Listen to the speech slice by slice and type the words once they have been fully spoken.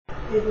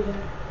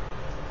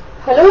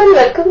Hello and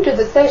welcome to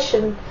the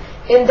session.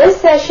 In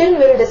this session, we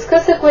will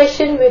discuss a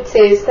question which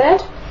says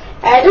that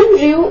Adam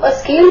drew a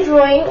scale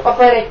drawing of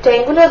a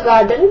rectangular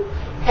garden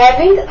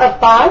having a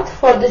path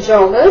for the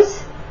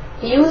joggers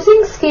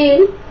using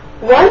scale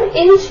 1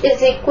 inch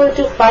is equal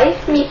to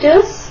 5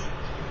 meters.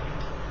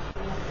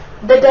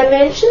 The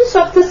dimensions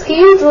of the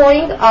scale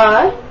drawing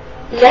are: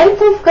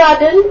 length of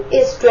garden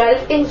is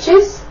 12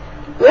 inches,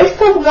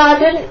 width of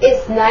garden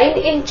is 9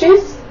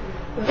 inches,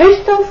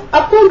 width of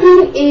upper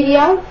green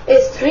area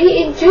is 3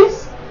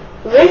 inches,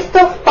 width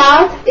of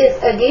path is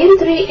again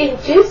 3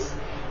 inches,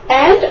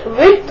 and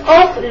width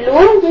of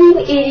lower green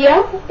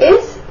area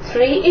is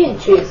 3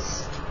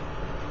 inches.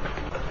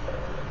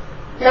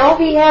 Now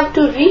we have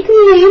to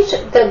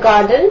recreate the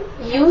garden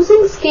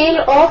using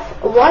scale of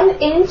 1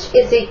 inch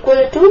is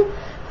equal to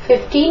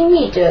 15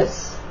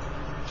 meters.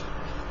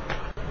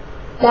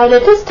 Now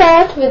let us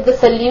start with the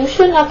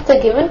solution of the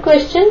given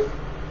question.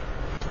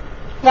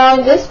 Now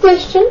in this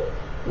question,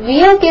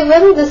 we are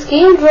given the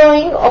scale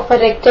drawing of a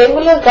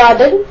rectangular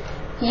garden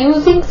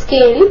using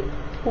scale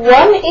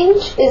 1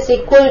 inch is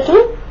equal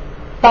to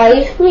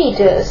 5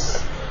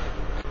 meters.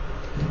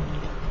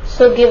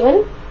 So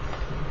given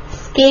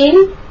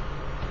scale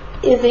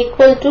is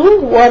equal to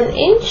 1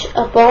 inch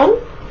upon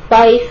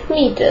 5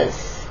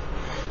 meters.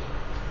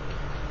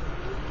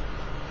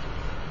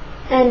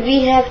 And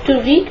we have to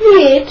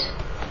recreate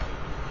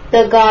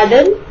the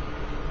garden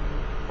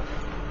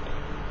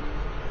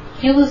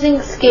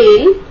using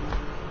scale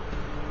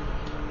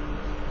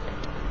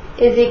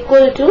is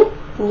equal to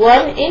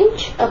 1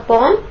 inch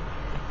upon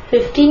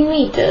 15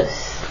 meters.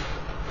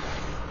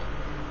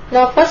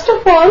 Now first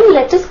of all,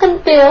 let us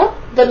compare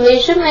the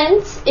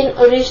measurements in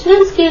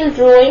original scale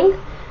drawing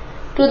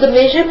to the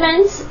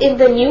measurements in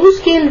the new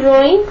scale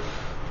drawing.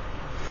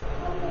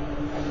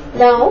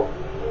 Now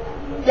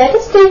let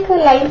us take a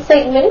line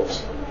segment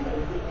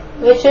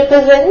which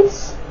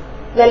represents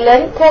the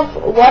length of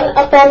 1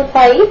 upon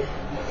 5.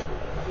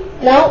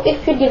 Now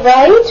if we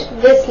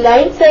divide this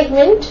line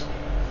segment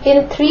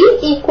in 3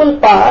 equal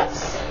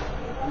parts,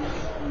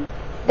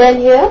 then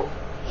here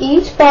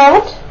each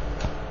part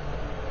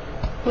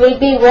will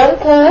be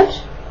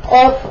 1/3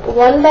 of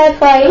 1 by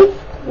 5,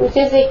 which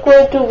is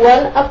equal to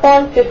 1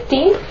 upon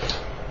 15.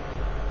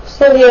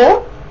 So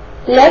here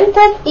length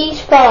of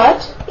each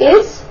part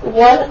is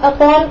 1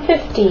 upon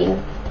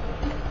 15.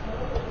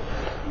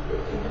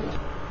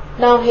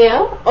 Now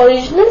here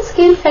original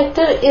scale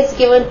factor is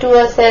given to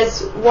us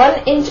as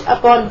 1 inch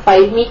upon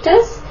 5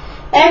 meters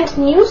and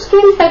new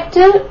scale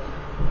factor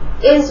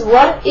is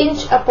 1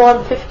 inch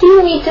upon 15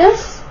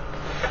 meters.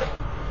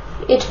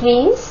 It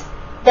means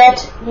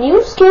that new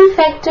scale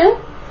factor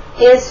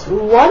is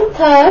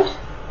 1/3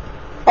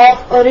 of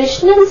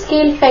original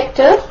scale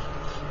factor.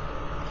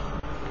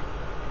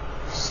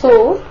 So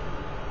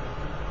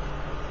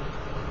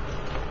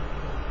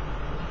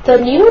the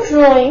new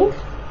drawing,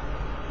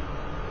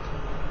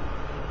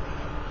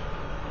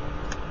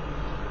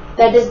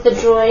 that is the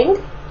drawing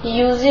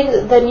using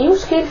the new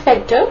scale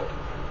factor,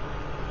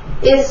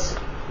 is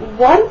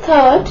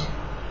 1/3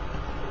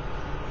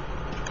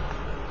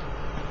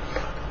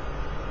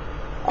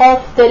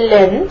 of the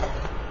length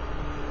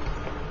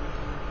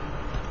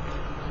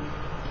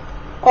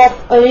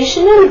of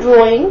original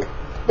drawing,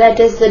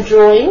 that is the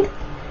drawing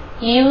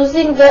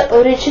using the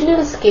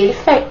original scale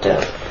factor.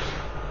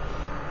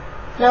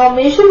 Now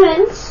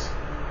measurements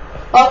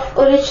of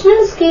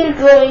original scale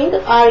drawing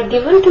are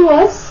given to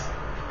us.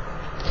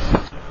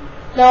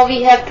 Now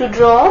we have to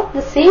draw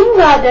the same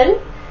garden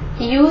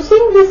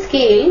using the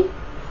scale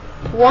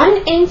 1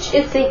 inch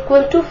is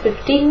equal to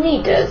 15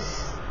 meters.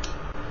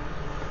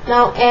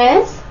 Now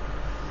as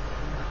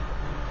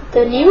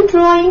the new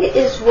drawing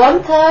is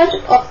 1/3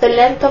 of the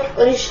length of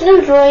original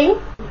drawing,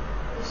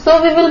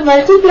 so we will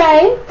multiply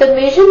the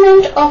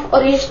measurement of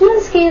original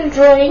scale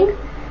drawing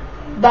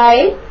by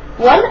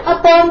 1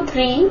 upon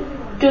 3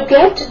 to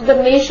get the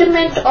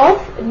measurement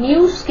of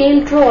new scale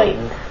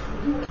drawing.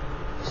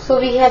 So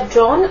we have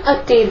drawn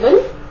a table,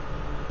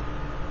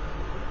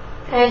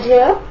 and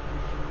here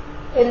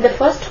in the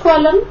first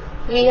column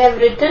we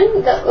have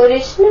written the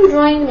original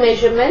drawing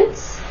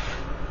measurements,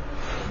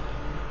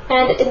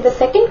 and in the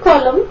second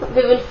column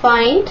we will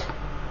find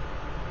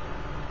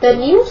the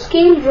new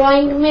scale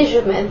drawing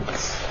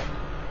measurements.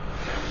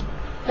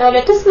 Now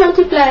let us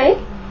multiply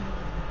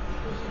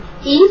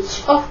each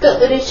of the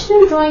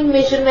original drawing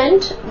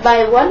measurement by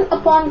 1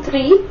 upon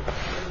 3.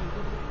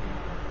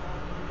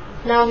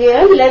 Now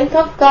here length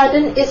of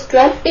garden is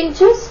 12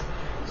 inches.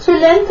 So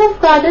length of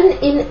garden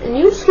in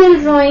new scale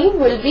drawing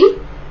will be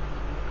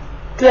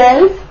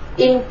 12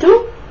 into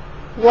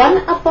 1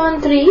 upon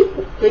 3,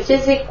 which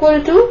is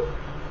equal to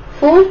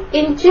 4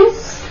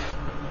 inches.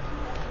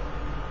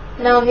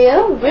 Now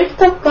here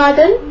width of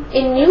garden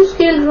in new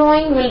scale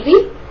drawing will be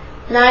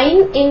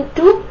 9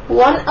 into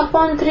 1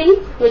 upon 3,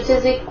 which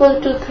is equal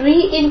to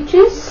 3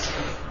 inches.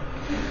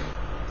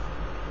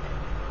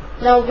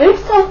 Now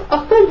width of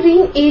upper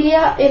green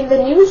area in the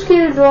new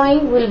scale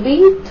drawing will be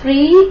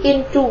 3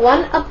 into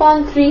 1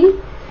 upon 3,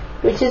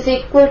 which is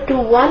equal to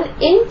 1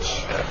 inch.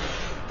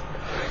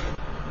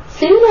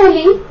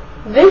 Similarly,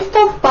 width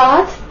of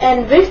path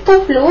and width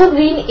of lower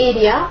green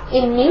area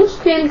in new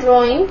scale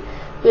drawing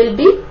will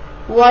be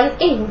 1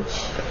 inch.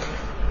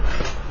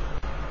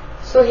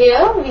 So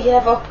here we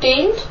have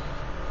obtained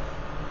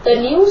the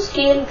new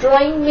scale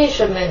drawing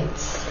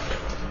measurements,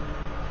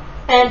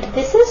 and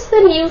this is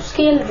the new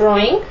scale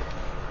drawing.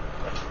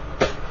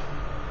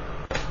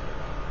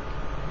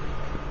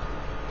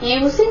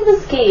 Using the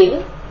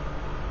scale,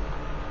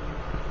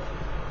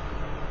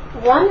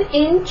 1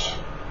 inch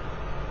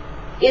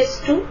is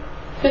to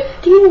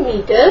 15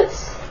 meters,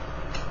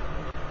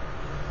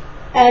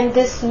 and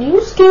this new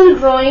scale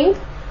drawing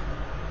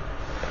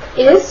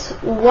is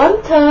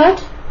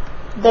 1/3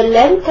 the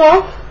length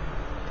of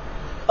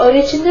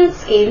original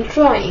scale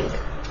drawing.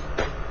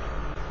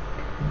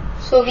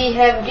 So we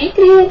have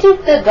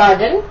recreated the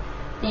garden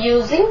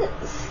using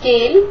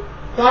scale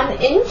 1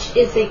 inch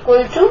is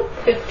equal to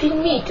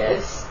 15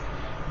 meters.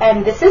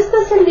 And this is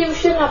the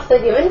solution of the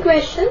given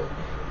question.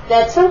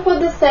 That's all for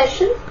this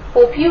session.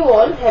 Hope you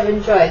all have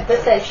enjoyed the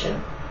session.